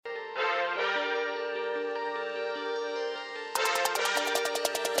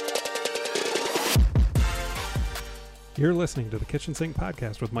You're listening to the Kitchen Sink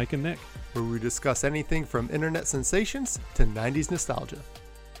Podcast with Mike and Nick, where we discuss anything from internet sensations to 90s nostalgia.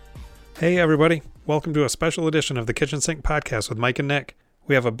 Hey everybody, welcome to a special edition of the Kitchen Sink Podcast with Mike and Nick.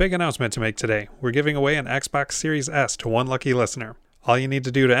 We have a big announcement to make today. We're giving away an Xbox Series S to one lucky listener. All you need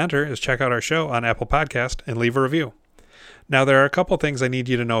to do to enter is check out our show on Apple Podcast and leave a review. Now there are a couple things I need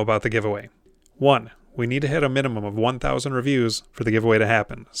you to know about the giveaway. 1. We need to hit a minimum of 1,000 reviews for the giveaway to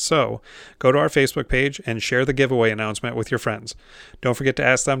happen. So, go to our Facebook page and share the giveaway announcement with your friends. Don't forget to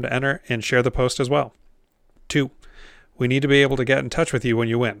ask them to enter and share the post as well. 2. We need to be able to get in touch with you when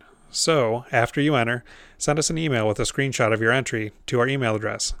you win. So, after you enter, send us an email with a screenshot of your entry to our email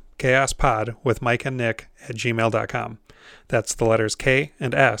address, chaospod@gmail.com. That's the letters K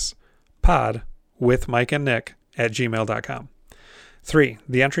and S, pod@gmail.com. 3.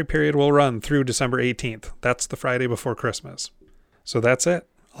 The entry period will run through December 18th. That's the Friday before Christmas. So that's it.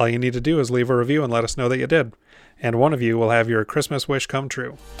 All you need to do is leave a review and let us know that you did. And one of you will have your Christmas wish come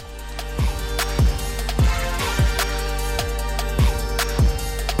true.